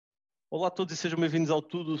Olá a todos e sejam bem-vindos ao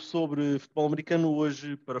Tudo sobre Futebol Americano.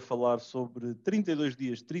 Hoje para falar sobre 32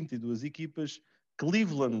 dias, 32 equipas,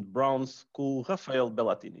 Cleveland Browns com o Rafael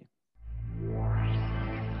Bellatini.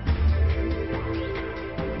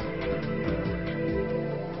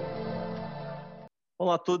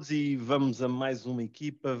 Olá a todos e vamos a mais uma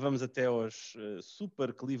equipa. Vamos até aos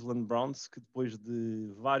Super Cleveland Browns, que depois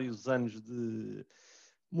de vários anos de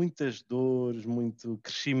muitas dores, muito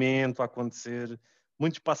crescimento a acontecer,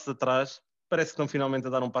 muitos passos atrás, parece que estão finalmente a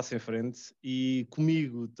dar um passo em frente. E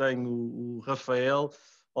comigo tenho o Rafael.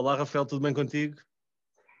 Olá, Rafael, tudo bem contigo?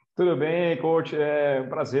 Tudo bem, coach? É um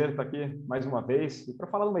prazer estar aqui mais uma vez. E para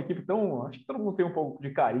falar de uma equipe tão. Acho que todo mundo tem um pouco de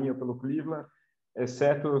carinho pelo Cleveland,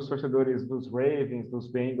 exceto os torcedores dos Ravens,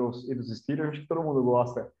 dos Bengals e dos Steelers. Acho que todo mundo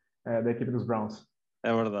gosta da equipe dos Browns.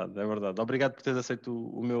 É verdade, é verdade. Obrigado por teres aceito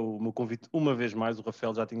o meu convite uma vez mais. O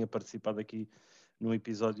Rafael já tinha participado aqui no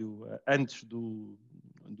episódio antes do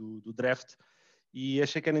draft e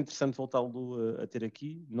achei que era interessante voltá-lo a ter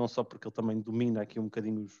aqui, não só porque ele também domina aqui um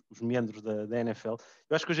bocadinho os meandros da NFL.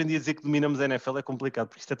 Eu acho que hoje em dia dizer que dominamos a NFL é complicado,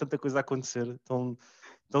 porque isto é tanta coisa a acontecer, tão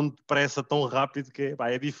depressa, tão rápido, que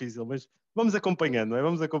é difícil, mas vamos acompanhando, não é?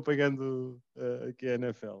 Vamos acompanhando aqui a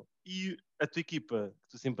NFL. E a tua equipa que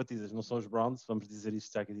tu simpatizas não são os Browns, vamos dizer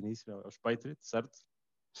isto já aqui de início, é os Patriots, certo?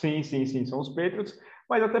 Sim, sim, sim, são os Patriots.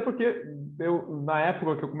 Mas até porque na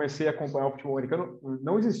época que eu comecei a acompanhar o futebol americano,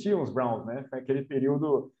 não existiam os Browns, né? Foi aquele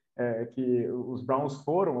período que os Browns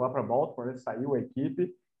foram lá para Baltimore, né? Saiu a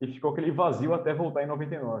equipe e ficou aquele vazio até voltar em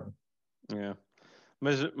 99. É.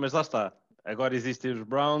 Mas lá está. Agora existem os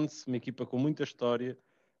Browns, uma equipa com muita história,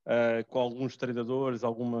 com alguns treinadores,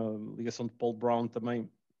 alguma ligação de Paul Brown também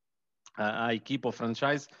à equipa, ao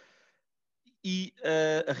franchise. E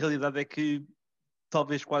a realidade é que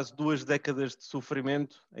talvez quase 2 décadas de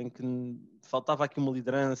sofrimento em que faltava aqui uma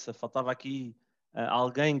liderança, faltava aqui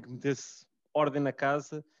alguém que metesse ordem na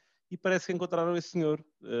casa e parece que encontraram esse senhor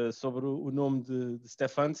sobre o nome de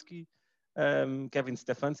Stefanski, Kevin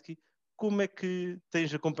Stefanski. Como é que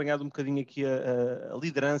tens acompanhado um bocadinho aqui a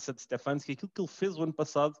liderança de Stefanski, aquilo que ele fez o ano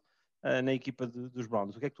passado na equipa dos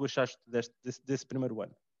Browns? O que é que tu achaste desse primeiro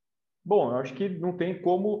ano? Bom, eu acho que não tem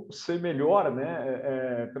como ser melhor,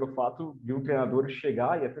 né? Pelo fato de um treinador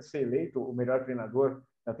chegar e até ser eleito o melhor treinador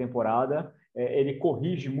da temporada. Ele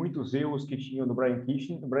corrige muitos erros que tinham no Brian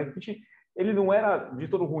Kitchen. O Brian Kitchen, ele não era de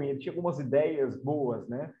todo ruim, ele tinha algumas ideias boas,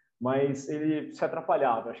 né? Mas ele se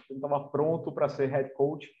atrapalhava. Acho que ele não estava pronto para ser head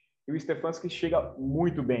coach. E o Stefanski chega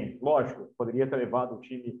muito bem. Lógico, poderia ter levado o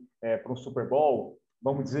time para um Super Bowl.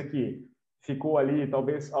 Vamos dizer que ficou ali,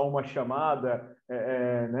 talvez, a uma chamada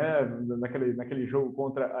né, naquele jogo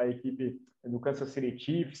contra a equipe do Kansas City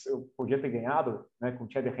Chiefs, eu podia ter ganhado, né, com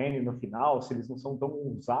o Chad Henne no final, se eles não são tão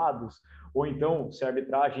ousados, ou então se a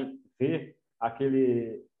arbitragem vê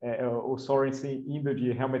o Sorensen indo de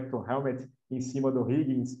helmet to helmet em cima do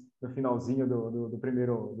Higgins no finalzinho do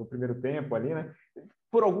primeiro tempo ali, né?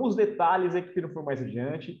 Por alguns detalhes a equipe não foi mais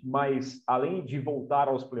adiante, mas além de voltar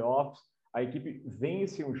aos playoffs, a equipe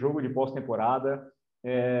vence um jogo de pós-temporada,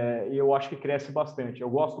 e eu acho que cresce bastante. Eu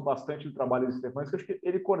gosto bastante do trabalho do Stefanski, acho que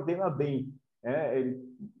ele coordena bem.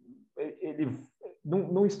 Ele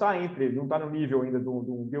não está não está no nível ainda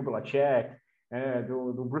do Bill Belichick,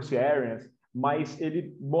 do Bruce Arians, mas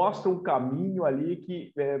ele mostra um caminho ali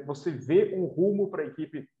que você vê um rumo para a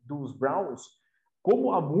equipe dos Browns,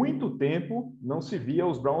 como há muito tempo não se via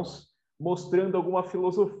os Browns mostrando alguma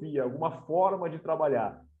filosofia, alguma forma de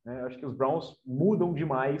trabalhar. Né? Acho que os Browns mudam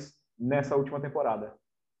demais nessa última temporada.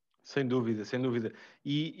 Sem dúvida, sem dúvida.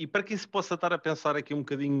 E para que se possa estar a pensar aqui um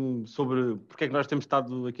bocadinho sobre porque é que nós temos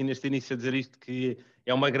estado aqui neste início a dizer isto, que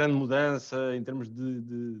é uma grande mudança em termos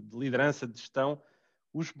de liderança, de gestão,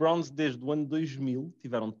 os Browns desde o ano 2000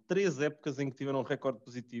 tiveram 3 épocas em que tiveram um recorde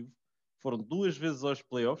positivo, foram 2 vezes aos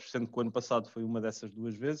playoffs, sendo que o ano passado foi uma dessas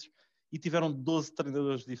 2 vezes, e tiveram 12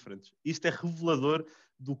 treinadores diferentes. Isto é revelador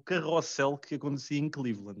do carrossel que acontecia em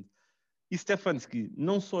Cleveland. E Stefanski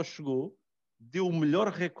não só chegou, deu o melhor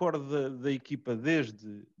recorde da equipa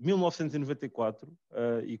desde 1994,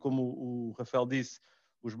 e como o Rafael disse,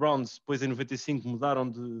 os Browns depois em 95 mudaram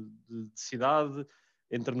de cidade,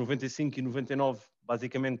 entre 95 e 99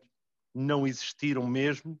 basicamente não existiram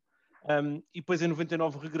mesmo, e depois em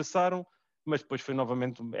 99 regressaram, mas depois foi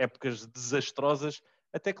novamente épocas desastrosas,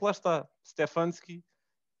 até que lá está, Stefanski,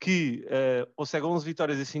 que consegue 11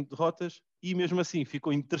 vitórias e 5 derrotas e mesmo assim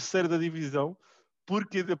ficou em terceiro da divisão,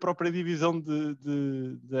 porque a própria divisão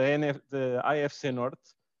da AFC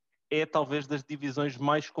Norte é talvez das divisões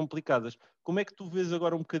mais complicadas. Como é que tu vês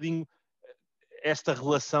agora um bocadinho esta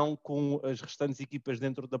relação com as restantes equipas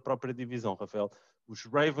dentro da própria divisão, Rafael. Os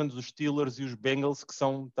Ravens, os Steelers e os Bengals, que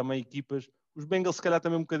são também equipas, os Bengals se calhar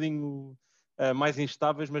também um bocadinho mais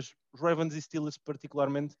instáveis, mas os Ravens e Steelers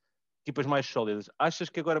particularmente, equipas mais sólidas. Achas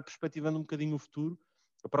que agora, perspectivando um bocadinho o futuro,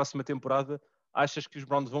 a próxima temporada, achas que os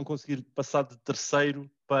Browns vão conseguir passar de terceiro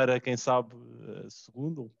para, quem sabe,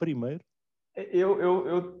 segundo ou primeiro?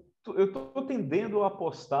 Eu estou tendendo a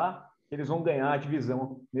apostar que eles vão ganhar a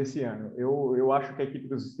divisão nesse ano. Eu acho que a equipe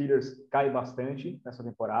dos Steelers cai bastante nessa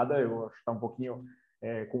temporada. Eu acho que está um pouquinho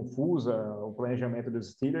confusa o planejamento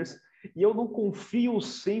dos Steelers. E eu não confio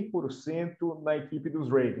 100% na equipe dos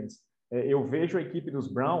Ravens. Eu vejo a equipe dos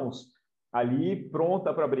Browns ali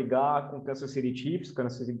pronta para brigar com o Kansas City Chiefs.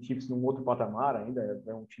 Kansas City Chiefs num outro patamar ainda,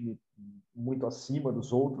 é um time muito acima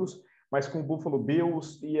dos outros, mas com o Buffalo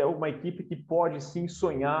Bills, e é uma equipe que pode sim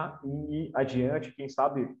sonhar em ir adiante, quem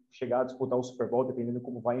sabe chegar a disputar o Super Bowl, dependendo de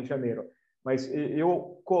como vai em janeiro. Mas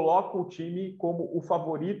eu coloco o time como o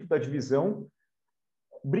favorito da divisão,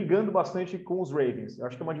 brigando bastante com os Ravens. Eu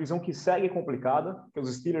acho que é uma divisão que segue complicada, porque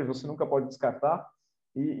os Steelers você nunca pode descartar,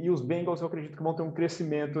 e os Bengals eu acredito que vão ter um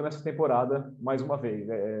crescimento nessa temporada, mais uma vez.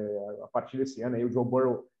 A partir desse ano, aí o Joe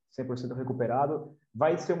Burrow 100% recuperado,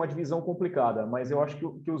 vai ser uma divisão complicada, mas eu acho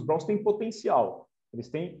que os Browns têm potencial. Eles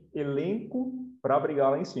têm elenco para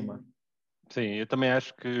brigar lá em cima. Sim, eu também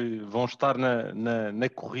acho que vão estar na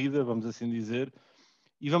corrida, vamos assim dizer,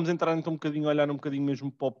 e vamos entrar então um bocadinho, olhar um bocadinho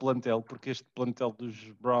mesmo para o plantel, porque este plantel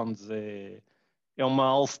dos Browns é uma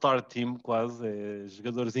all-star team quase, é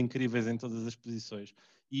jogadores incríveis em todas as posições.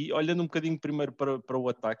 E olhando um bocadinho primeiro para o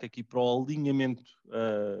ataque, aqui para o alinhamento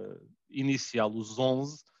inicial, os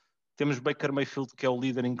 11, temos Baker Mayfield, que é o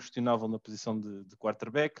líder inquestionável na posição de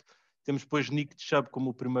quarterback. Temos depois Nick Chubb como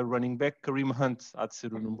o primeiro running back, Kareem Hunt há de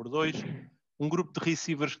ser o número 2. Um grupo de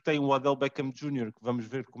receivers que tem o Odell Beckham Jr., que vamos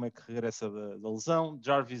ver como é que regressa da lesão,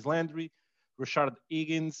 Jarvis Landry, Rashard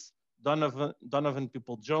Higgins, Donovan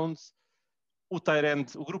Peoples-Jones.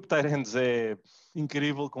 O grupo Tyrants é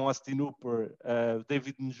incrível, com Austin Hooper,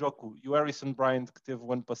 David Njoku e o Harrison Bryant, que teve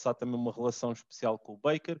o ano passado também uma relação especial com o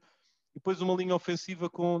Baker. E depois uma linha ofensiva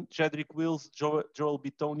com Jedrick Wills, Joel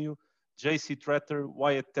Bitonio, J.C. Tretter,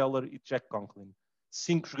 Wyatt Teller e Jack Conklin.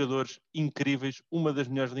 5 jogadores incríveis, uma das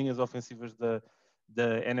melhores linhas ofensivas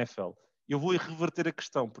da NFL. Eu vou reverter a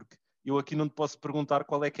questão, porque eu aqui não te posso perguntar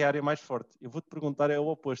qual é que é a área mais forte. Eu vou-te perguntar o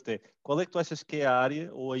oposto, qual é que tu achas que é a área,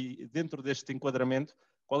 ou aí, dentro deste enquadramento,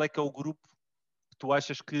 qual é que é o grupo que tu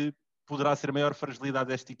achas que poderá ser a maior fragilidade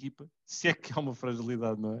desta equipa? Se é que há uma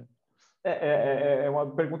fragilidade, não é? É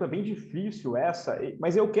uma pergunta bem difícil essa,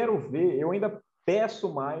 mas eu quero ver, eu ainda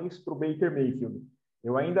peço mais para o Baker Mayfield.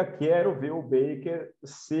 Eu ainda quero ver o Baker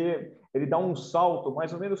ele dar um salto,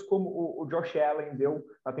 mais ou menos como o Josh Allen deu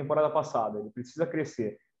na temporada passada. Ele precisa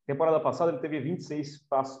crescer. Na temporada passada ele teve 26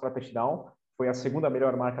 passos para touchdown, foi a segunda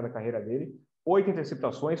melhor marca da carreira dele. 8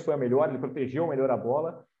 interceptações, foi a melhor, ele protegeu melhor a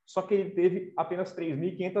bola. Só que ele teve apenas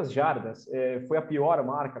 3.500 jardas, foi a pior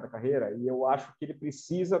marca da carreira, e eu acho que ele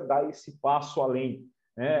precisa dar esse passo além.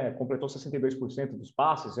 Né? Completou 62% dos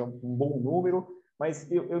passes, é um bom número,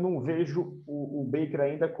 mas eu não vejo o Baker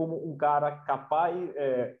ainda como um cara capaz,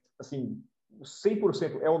 assim,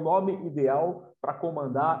 100% é o nome ideal para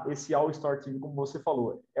comandar esse All-Star Team, como você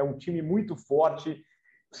falou. É um time muito forte.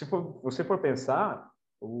 Se você for pensar,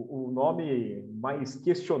 o nome mais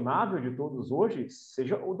questionável de todos hoje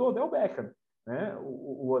seja o do Odell Beckham. Né?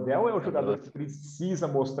 O Odell é o jogador que precisa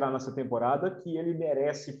mostrar nessa temporada que ele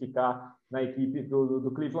merece ficar na equipe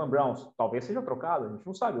do Cleveland Browns. Talvez seja trocado, a gente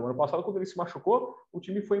não sabe. O ano passado, quando ele se machucou, o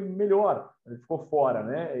time foi melhor, ele ficou fora,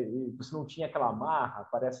 né? E você não tinha aquela marra,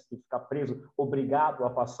 parece que ficar preso, obrigado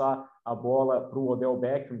a passar a bola para o Odell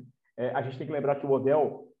Beckham. A gente tem que lembrar que o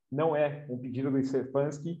Odell não é um pedido do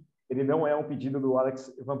Stefanski, ele não é um pedido do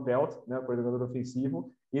Alex Van Pelt, né, o coordenador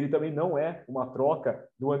ofensivo, e ele também não é uma troca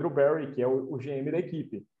do Andrew Berry, que é o GM da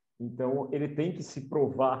equipe. Então, ele tem que se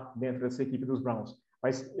provar dentro dessa equipe dos Browns.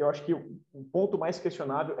 Mas eu acho que o ponto mais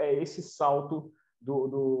questionável é esse salto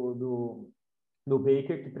do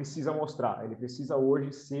Baker, que precisa mostrar. Ele precisa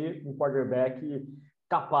hoje ser um quarterback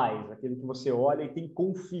capaz, aquele que você olha e tem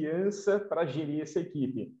confiança para gerir essa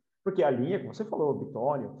equipe. Porque a linha, como você falou, o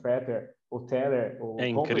Bitonio, o Fetter, o Teller, é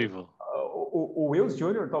incrível. O Wills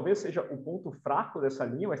Jr. talvez seja o ponto fraco dessa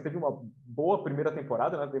linha, mas teve uma boa primeira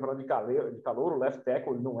temporada, né? Temporada de calor, o left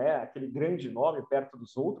tackle não é aquele grande nome perto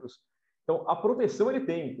dos outros. Então, a proteção ele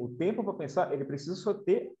tem, o tempo para pensar, ele precisa só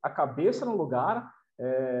ter a cabeça no lugar,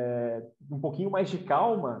 um pouquinho mais de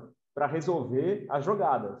calma para resolver as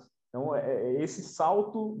jogadas. Então, esse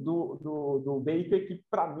salto do Baker que,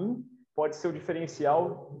 para mim, pode ser o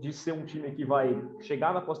diferencial de ser um time que vai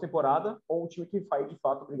chegar na pós-temporada ou um time que vai, de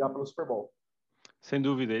fato, brigar pelo Super Bowl. Sem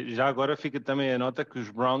dúvida. Já agora fica também a nota que os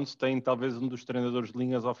Browns têm talvez um dos treinadores de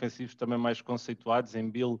linhas ofensivos também mais conceituados, em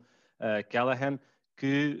Bill Callahan,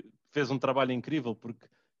 que fez um trabalho incrível, porque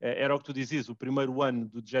era o que tu dizias, o primeiro ano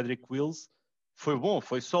do Jedrick Wills foi bom,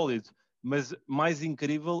 foi sólido, mas mais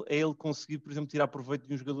incrível é ele conseguir, por exemplo, tirar proveito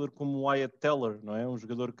de um jogador como o Wyatt Teller, não é? Um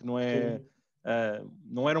jogador que não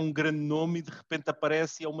era um grande nome e de repente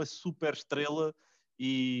aparece e é uma super estrela.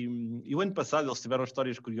 E o ano passado eles tiveram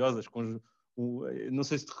histórias curiosas com não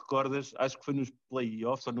sei se te recordas, acho que foi nos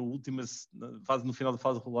playoffs ou no final da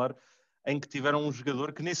fase regular, em que tiveram um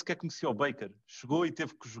jogador que nem sequer conhecia o Baker. Chegou e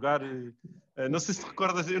teve que jogar. Não sei se te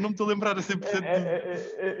recordas, eu não me estou a lembrar a 100%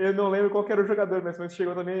 eu não lembro qual era o jogador, mas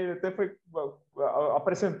chegou também, até foi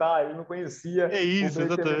apresentar, ele não conhecia. É isso, o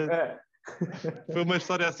Baker, exatamente. Foi uma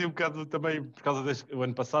história assim um bocado também, por causa do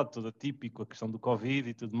ano passado, todo atípico, a questão do Covid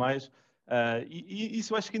e tudo mais. E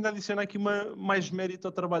isso eu acho que ainda adiciona aqui mais mérito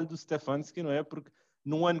ao trabalho do Stefanski, não é? Porque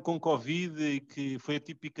num ano com Covid e que foi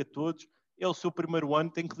atípico a todos, é o seu primeiro ano,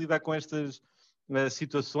 tem que lidar com estas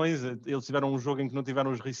situações. Eles tiveram um jogo em que não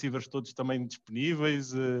tiveram os receivers todos também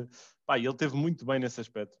disponíveis. E ele teve muito bem nesse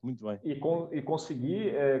aspecto, muito bem. E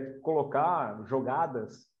conseguir colocar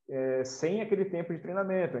jogadas sem aquele tempo de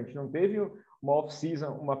treinamento. A gente não teve uma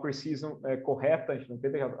off-season, uma pre-season correta, a gente não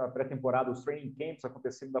teve a pré-temporada, os training camps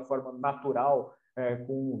acontecendo da forma natural,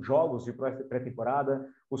 com jogos de pré-temporada.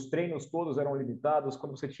 Os treinos todos eram limitados.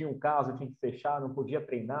 Quando você tinha um caso, tinha que fechar, não podia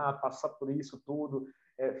treinar, passar por isso tudo,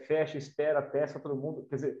 fecha, espera, testa todo mundo.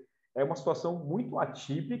 Quer dizer, é uma situação muito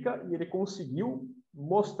atípica e ele conseguiu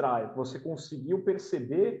mostrar, você conseguiu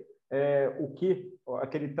perceber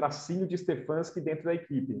aquele tracinho de Stefanski dentro da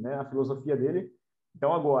equipe, né? A filosofia dele.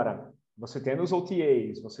 Então, agora, você tendo os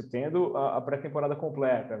OTAs, você tendo a pré-temporada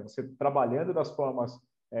completa, você trabalhando das formas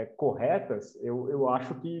corretas, eu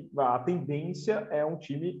acho que a tendência é um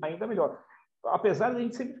time ainda melhor. Apesar de a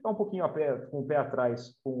gente sempre ficar um pouquinho com o pé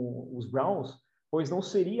atrás com os Browns, pois não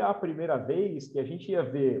seria a primeira vez que a gente ia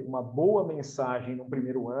ver uma boa mensagem no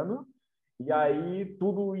primeiro ano e aí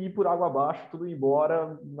tudo ir por água abaixo, tudo ir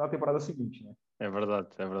embora na temporada seguinte, né? É verdade.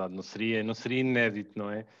 Não seria inédito, não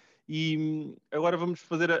é? E agora vamos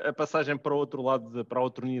fazer a passagem para o outro lado, para a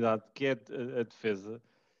outra unidade, que é a defesa.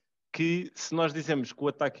 Que se nós dizemos que o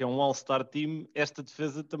ataque é um All-Star Team, esta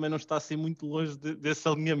defesa também não está assim muito longe desse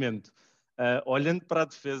alinhamento. Olhando para a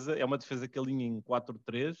defesa, é uma defesa que alinha em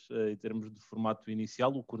 4-3, em termos de formato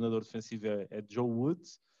inicial. O coordenador defensivo é Joe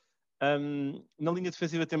Woods. Na linha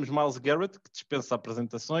defensiva temos Myles Garrett, que dispensa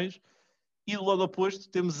apresentações, e do lado oposto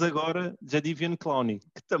temos agora Jadeveon Clowney,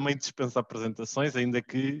 que também dispensa apresentações, ainda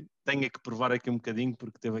que tenha que provar aqui um bocadinho,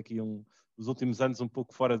 porque teve aqui os últimos anos um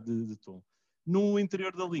pouco fora de tom. No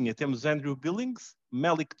interior da linha temos Andrew Billings,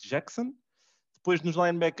 Malik Jackson, depois nos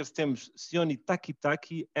linebackers temos Sione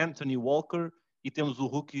Takitaki, Anthony Walker, e temos o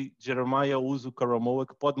rookie Jeremiah Uzu-Karamoa,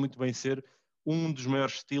 que pode muito bem ser um dos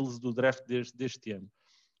maiores steals do draft deste ano.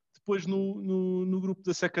 Depois no grupo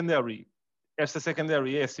da secondary, esta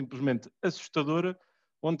secondary é simplesmente assustadora,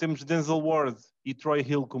 onde temos Denzel Ward e Troy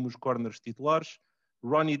Hill como os corners titulares,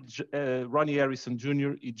 Ronnie Harrison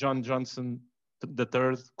Jr. e John Johnson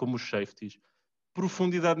III como os safeties.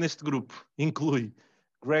 Profundidade neste grupo inclui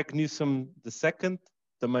Greg Newsome II,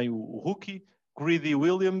 também o rookie, Greedy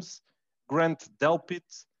Williams, Grant Delpit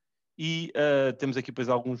e temos aqui depois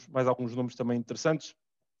mais alguns nomes também interessantes.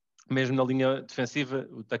 Mesmo na linha defensiva,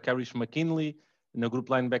 o Takarish McKinley, no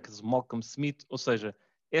grupo linebackers Malcolm Smith, ou seja,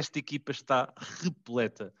 esta equipa está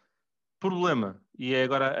repleta. Problema, e é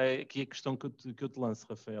agora aqui a questão que eu te lanço,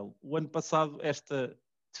 Rafael. O ano passado esta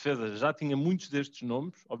defesa já tinha muitos destes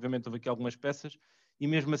nomes, obviamente houve aqui algumas peças, e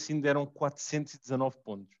mesmo assim deram 419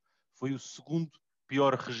 pontos. Foi o segundo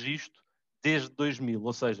pior registro desde 2000,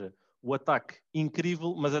 ou seja, o ataque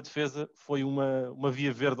incrível, mas a defesa foi uma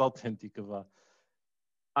via verde autêntica, vá.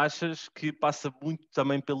 Achas que passa muito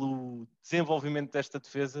também pelo desenvolvimento desta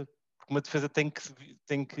defesa? Porque uma defesa tem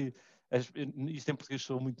que isto em português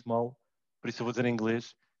soa muito mal, por isso eu vou dizer em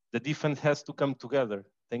inglês, the defense has to come together,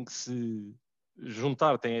 tem que se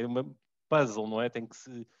juntar, tem uma puzzle, não é? Tem que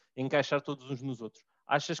se encaixar todos uns nos outros.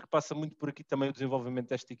 Achas que passa muito por aqui também o desenvolvimento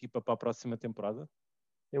desta equipa para a próxima temporada?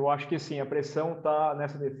 Eu acho que sim, a pressão está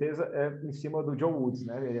nessa defesa em cima do Joe Woods,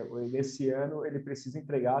 né? Nesse ano ele precisa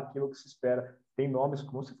entregar aquilo que se espera. Tem nomes,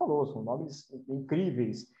 como você falou, são nomes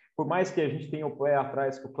incríveis. Por mais que a gente tenha o pé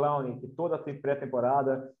atrás com o Clowney, que toda a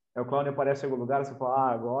pré-temporada o Clowney aparece em algum lugar, você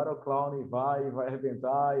fala, agora o Clowney vai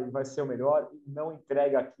arrebentar e vai ser o melhor, e não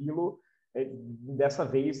entrega aquilo. Dessa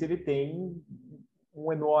vez ele tem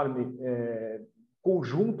um enorme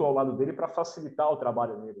conjunto ao lado dele para facilitar o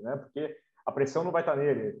trabalho dele, né? Porque a pressão não vai estar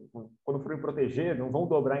nele. Quando forem proteger, não vão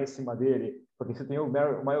dobrar em cima dele, porque você tem o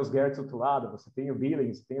Myles Garrett do outro lado, você tem o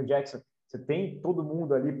Billings, você tem o Jackson, você tem todo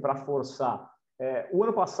mundo ali para forçar. O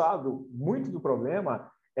ano passado, muito do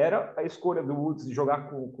problema era a escolha do Woods de jogar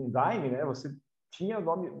com Dime, né? Você tinha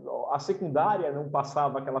nome, a secundária não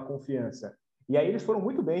passava aquela confiança. E aí eles foram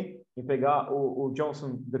muito bem em pegar o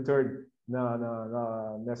Johnson III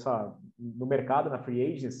no mercado, na free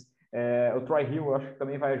agents. O Troy Hill eu acho que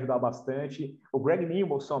também vai ajudar bastante. O Greg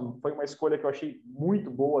Nilsson foi uma escolha que eu achei muito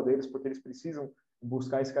boa deles, porque eles precisam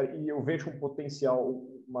buscar esse cara, e eu vejo um potencial,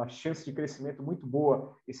 uma chance de crescimento muito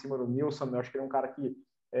boa em cima do Nilsson. Eu acho que ele é um cara que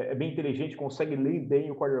é bem inteligente, consegue ler bem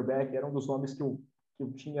o quarterback, era um dos nomes que eu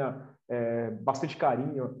tinha bastante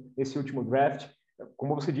carinho nesse último draft.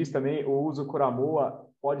 Como você disse também, o Uzo Koramoah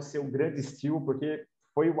pode ser um grande steal, porque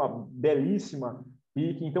foi uma belíssima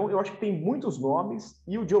pick. Então, eu acho que tem muitos nomes,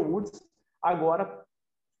 e o Joe Woods agora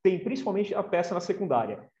tem principalmente a peça na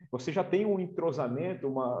secundária. Você já tem um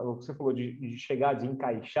entrosamento, você falou de chegar, de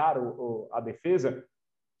encaixar a defesa,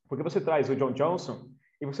 porque você traz o John Johnson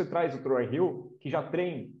e você traz o Troy Hill, que já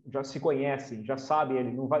já se conhecem, já sabem,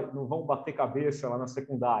 ele não vão bater cabeça lá na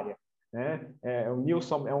secundária, né? O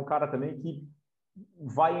Nilsson é um cara também que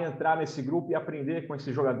vai entrar nesse grupo e aprender com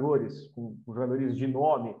esses jogadores, com jogadores de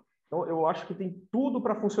nome. Então, eu acho que tem tudo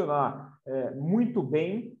para funcionar muito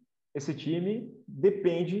bem. Esse time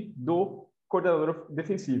depende do coordenador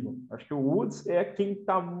defensivo. Acho que o Woods é quem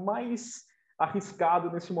está mais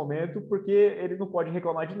arriscado nesse momento, porque ele não pode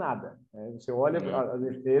reclamar de nada. Você olha a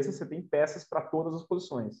defesa, você tem peças para todas as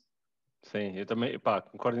posições. Sim, eu também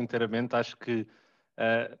concordo inteiramente. Acho que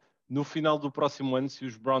no final do próximo ano, se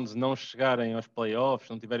os Browns não chegarem aos playoffs,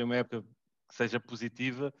 não tiverem uma época que seja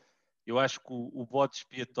positiva, eu acho que o bode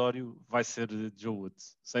expiatório vai ser Joe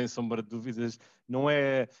Woods, sem sombra de dúvidas. Não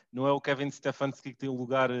é o Kevin Stefanski que tem o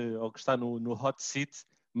lugar, ou que está no hot seat,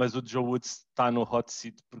 mas o Joe Woods está no hot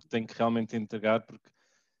seat porque tem que realmente entregar, porque,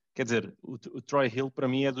 quer dizer, o Troy Hill para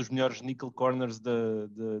mim é dos melhores nickel corners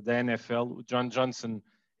da NFL. O John Johnson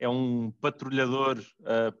é um patrulhador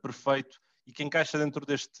perfeito e que encaixa dentro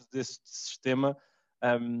deste sistema.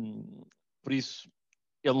 Por isso,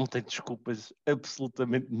 ele não tem desculpas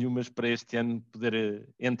absolutamente nenhumas para este ano poder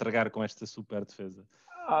entregar com esta super defesa.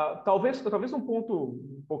 Talvez um ponto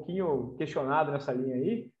um pouquinho questionado nessa linha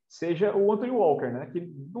aí seja o Anthony Walker, né? Que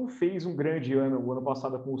não fez um grande ano o ano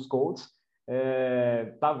passado com os Colts.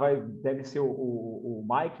 Deve ser o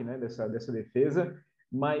Mike, né? Dessa defesa,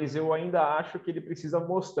 mas eu ainda acho que ele precisa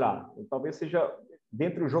mostrar. Talvez seja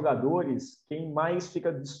dentre os jogadores quem mais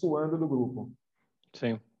fica destoando do grupo.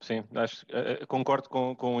 Sim, concordo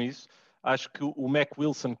com isso. Acho que o Mac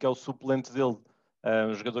Wilson, que é o suplente dele,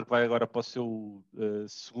 um jogador que vai agora para o seu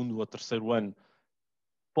segundo ou terceiro ano,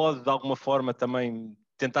 pode de alguma forma também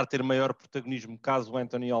tentar ter maior protagonismo caso o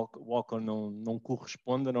Anthony Walker não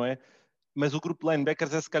corresponda, não é? Mas o grupo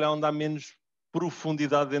linebackers é se calhar onde há menos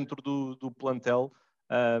profundidade dentro do plantel,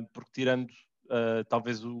 porque tirando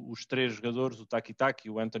talvez os três jogadores, o Taki,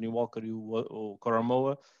 o Anthony Walker e o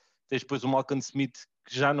Koramoah, tens depois o Malcolm Smith,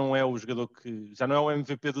 que já não é o jogador já não é o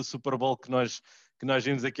MVP do Super Bowl que nós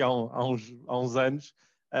vimos aqui há uns anos.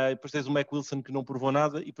 Depois tens o Mac Wilson, que não provou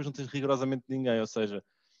nada, e depois não tens rigorosamente ninguém. Ou seja,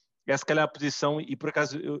 é se calhar a posição, e por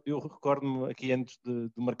acaso eu recordo-me aqui antes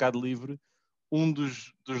do mercado livre, um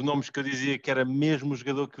dos nomes que eu dizia que era mesmo o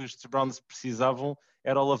jogador que os Browns precisavam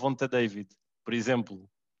era o Lavonte David, por exemplo.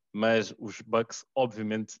 Mas os Bucks,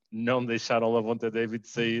 obviamente, não deixaram o Lavonte David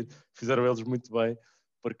sair, fizeram eles muito bem,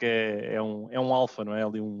 porque é um alfa, não é?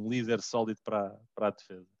 Ali um líder sólido para a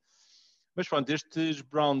defesa. Mas pronto, estes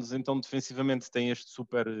Browns, então, defensivamente, têm este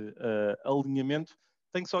super alinhamento.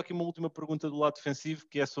 Tenho só aqui uma última pergunta do lado defensivo,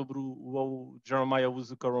 que é sobre o Jeremiah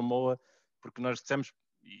Owusu-Koramoah, porque nós dissemos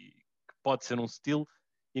que pode ser um steal,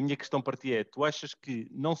 e a minha questão para ti é, tu achas que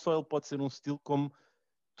não só ele pode ser um steal, como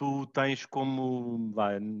tu tens como,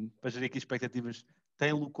 para gerir aqui expectativas,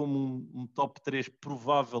 tem-lo como um top 3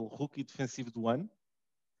 provável rookie defensivo do ano?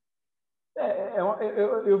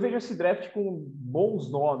 Eu vejo esse draft com bons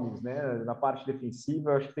nomes, né? Na parte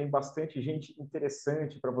defensiva, eu acho que tem bastante gente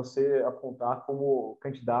interessante para você apontar como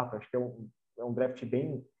candidato. Acho que é um draft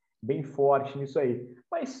bem forte nisso aí.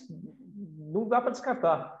 Mas não dá para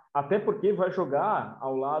descartar, até porque vai jogar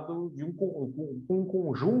ao lado de um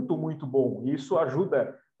conjunto muito bom. E isso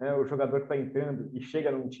ajuda, né, o jogador que está entrando e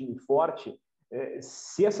chega num time forte.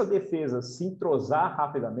 Se essa defesa se entrosar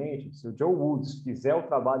rapidamente, se o Joe Woods fizer o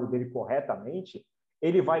trabalho dele corretamente,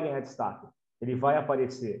 ele vai ganhar destaque, ele vai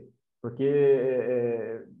aparecer,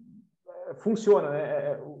 porque funciona,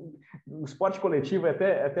 né? o esporte coletivo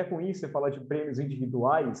é até ruim você falar de prêmios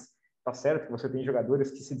individuais, tá certo que você tem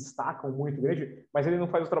jogadores que se destacam muito grande, mas ele não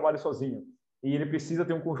faz o trabalho sozinho. E ele precisa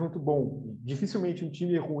ter um conjunto bom. Dificilmente um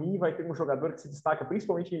time ruim vai ter um jogador que se destaca,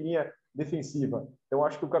 principalmente em linha defensiva. Então,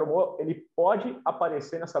 acho que o Caromó, ele pode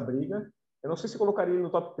aparecer nessa briga. Eu não sei se colocaria ele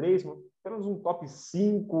no top 3, pelo menos um top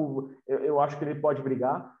 5, eu acho que ele pode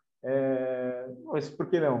brigar. Mas por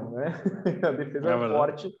que não, né? A defesa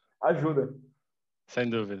forte ajuda. Sem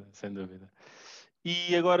dúvida, sem dúvida.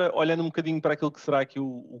 E agora, olhando um bocadinho para aquilo que será aqui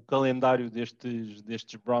o calendário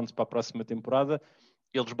destes Browns para a próxima temporada,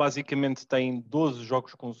 eles basicamente têm 12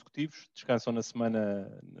 jogos consecutivos, descansam na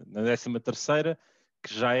 13ª,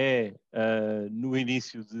 que já é no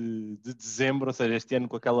início de dezembro, ou seja, este ano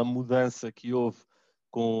com aquela mudança que houve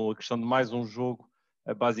com a questão de mais um jogo,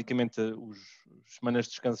 basicamente as semanas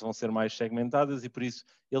de descanso vão ser mais segmentadas e por isso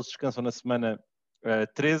eles descansam na semana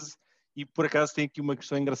 13. E por acaso tem aqui uma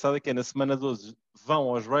questão engraçada que é na semana 12 vão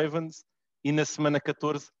aos Ravens e na semana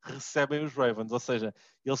 14 recebem os Ravens, ou seja,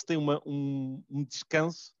 eles têm um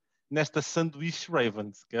descanso nesta sanduíche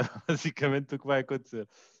Ravens, que é basicamente o que vai acontecer.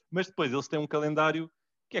 Mas depois eles têm um calendário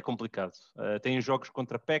que é complicado. Têm jogos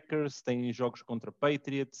contra Packers, têm jogos contra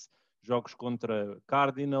Patriots, jogos contra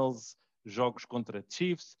Cardinals, jogos contra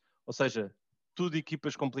Chiefs, ou seja, tudo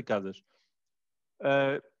equipas complicadas.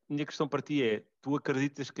 Minha questão para ti é, tu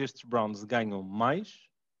acreditas que estes Browns ganham mais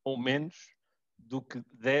ou menos do que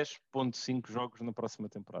 10.5 jogos na próxima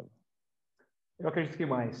temporada? Eu acredito que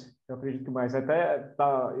mais. Até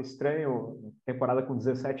tá estranho temporada com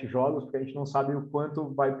 17 jogos, porque a gente não sabe o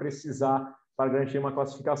quanto vai precisar para garantir uma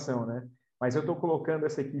classificação, né? Mas eu estou colocando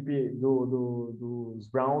essa equipe dos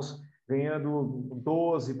Browns ganhando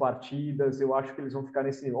 12 partidas. Eu acho que eles vão ficar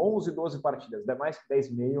nesse 11, 12 partidas. Dá mais que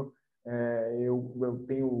 10,5. Eu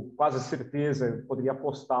tenho quase certeza, eu poderia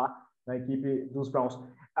apostar na equipe dos Browns.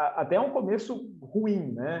 Até um começo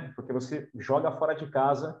ruim, né? Porque você joga fora de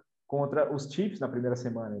casa contra os Chiefs na primeira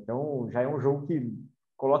semana. Então, já é um jogo que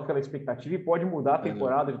coloca aquela expectativa e pode mudar a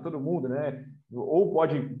temporada de todo mundo, né? Ou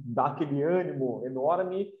pode dar aquele ânimo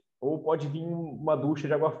enorme, ou pode vir uma ducha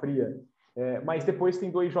de água fria. Mas depois tem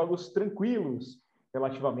 2 jogos tranquilos,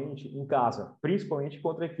 relativamente, em casa, principalmente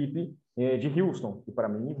contra a equipe de Houston, que para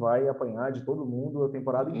mim vai apanhar de todo mundo a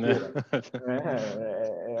temporada inteira.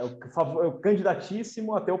 É o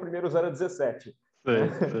candidatíssimo até o primeiro 0-17.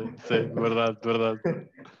 Sim, verdade.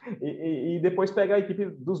 E depois pega a equipe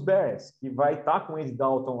dos Bears, que vai estar com o Andy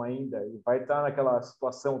Dalton ainda, e vai estar naquela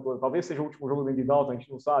situação toda. Talvez seja o último jogo do Andy Dalton, a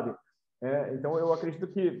gente não sabe. Então eu acredito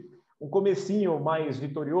que um comecinho mais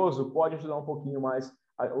vitorioso pode ajudar um pouquinho mais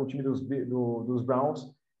o time dos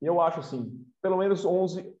Browns. E eu acho assim, pelo menos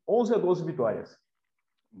 11 a 12 vitórias.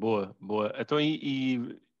 Boa. Então,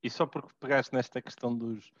 e só porque pegaste nesta questão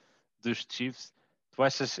dos Chiefs, tu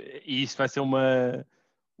achas, e isso vai ser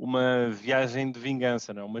uma viagem de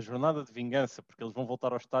vingança, não é? Uma jornada de vingança, porque eles vão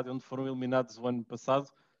voltar ao estádio onde foram eliminados o ano passado.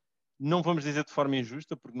 Não vamos dizer de forma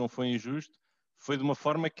injusta, porque não foi injusto, foi de uma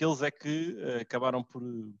forma que eles é que acabaram por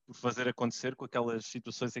fazer acontecer com aquelas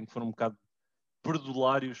situações em que foram um bocado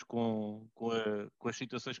perdulários com as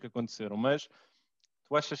situações que aconteceram. Mas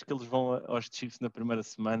tu achas que eles vão aos Chiefs na primeira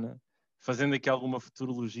semana, fazendo aqui alguma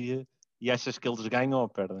futurologia, e achas que eles ganham ou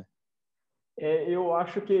perdem? Eu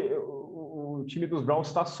acho que o time dos Browns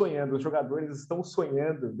está sonhando, os jogadores estão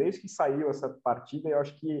sonhando desde que saiu essa partida. Eu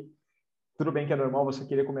acho que tudo bem que é normal você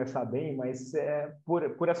querer começar bem, mas é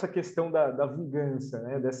por essa questão da vingança,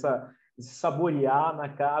 né? De saborear na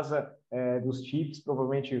casa dos Chiefs,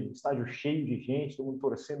 provavelmente estádio cheio de gente, todo mundo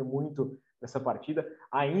torcendo muito nessa partida,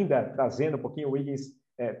 ainda trazendo um pouquinho o Wiggins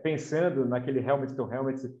pensando naquele helmet to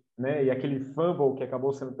helmet, né? E aquele fumble que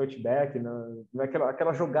acabou sendo touchback,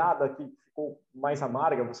 aquela jogada que ficou mais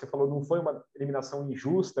amarga. Você falou, não foi uma eliminação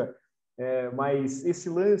injusta, mas esse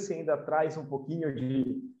lance ainda traz um pouquinho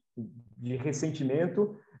de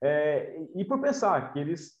ressentimento, e por pensar que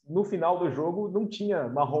eles, no final do jogo, não tinha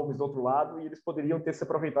Mahomes do outro lado e eles poderiam ter se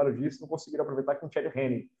aproveitado disso, não conseguiram aproveitar com o Chad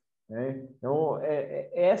Henne. Né? Então,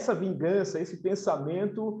 essa vingança, esse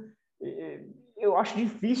pensamento, eu acho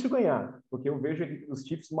difícil ganhar, porque eu vejo os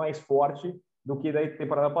Chiefs mais forte do que da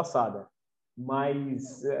temporada passada.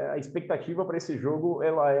 Mas a expectativa para esse jogo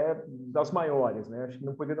ela é das maiores. Né? Acho que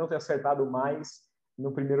não poderia não ter acertado mais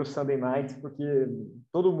no primeiro Sunday Night, porque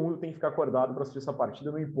todo mundo tem que ficar acordado para assistir essa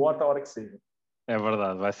partida, não importa a hora que seja. É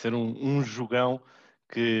verdade, vai ser um jogão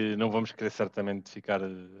que não vamos querer certamente ficar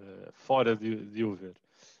fora de o ver.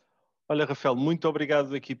 Olha, Rafael, muito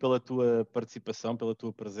obrigado aqui pela tua participação, pela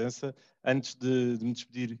tua presença. Antes de me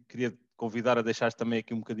despedir, queria te convidar a deixar também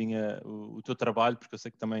aqui um bocadinho o teu trabalho, porque eu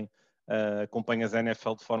sei que também acompanhas a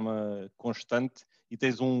NFL de forma constante e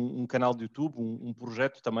tens um canal de YouTube, um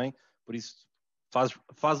projeto também, por isso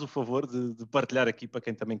faz o favor de partilhar aqui para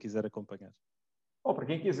quem também quiser acompanhar. Bom, para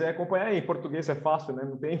quem quiser acompanhar, em português é fácil, né?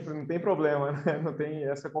 Não tem problema, né? Não tem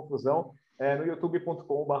essa confusão. No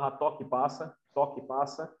youtube.com/toquepassa, Toque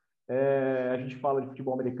Passa. A gente fala de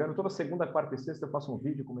futebol americano. Toda segunda, quarta e sexta eu faço um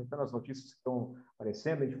vídeo comentando as notícias que estão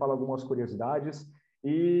aparecendo. A gente fala algumas curiosidades.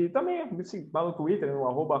 E também assim, lá no Twitter, no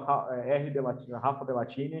Rafa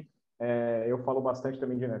Delatini. Eu falo bastante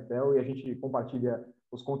também de NFL e a gente compartilha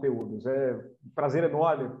os conteúdos. É um prazer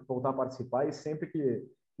enorme voltar a participar e sempre que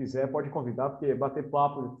quiser pode convidar, porque bater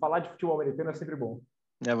papo, falar de futebol americano é sempre bom.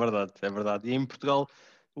 É verdade, é verdade. E em Portugal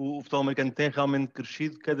o futebol americano tem realmente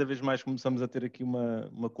crescido, cada vez mais começamos a ter aqui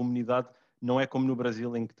uma comunidade, não é como no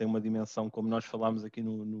Brasil, em que tem uma dimensão, como nós falámos aqui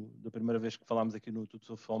da primeira vez que falámos aqui no Tudo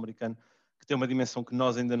sobre Futebol Americano, que tem uma dimensão que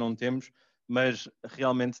nós ainda não temos, mas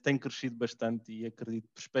realmente tem crescido bastante e acredito,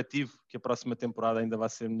 perspectivo que a próxima temporada ainda vai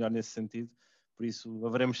ser melhor nesse sentido, por isso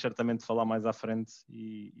haveremos certamente de falar mais à frente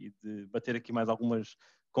e de bater aqui mais algumas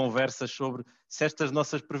conversas sobre se estas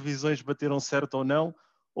nossas previsões bateram certo ou não,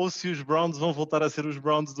 ou se os Browns vão voltar a ser os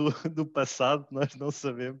Browns do passado, nós não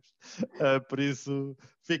sabemos. Por isso,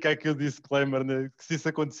 fica aqui o disclaimer, né? Que se isso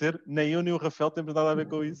acontecer, nem eu nem o Rafael temos nada a ver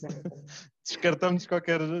com isso. Descartamos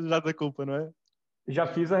qualquer já da culpa, não é? Já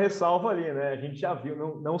fiz a ressalva ali, né? A gente já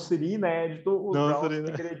viu, não seria inédito os Não Browns seria,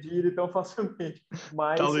 né? regredirem tão facilmente,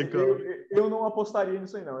 mas Tal e qual. eu não apostaria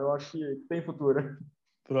nisso aí, não. Eu acho que tem futuro.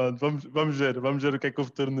 Pronto, vamos ver o que é que o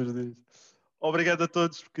futuro nos diz. Obrigado a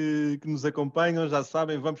todos que nos acompanham, já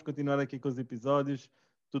sabem, vamos continuar aqui com os episódios.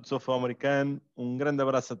 Tudo sobre futebol americano. Um grande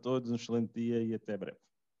abraço a todos, um excelente dia e até breve.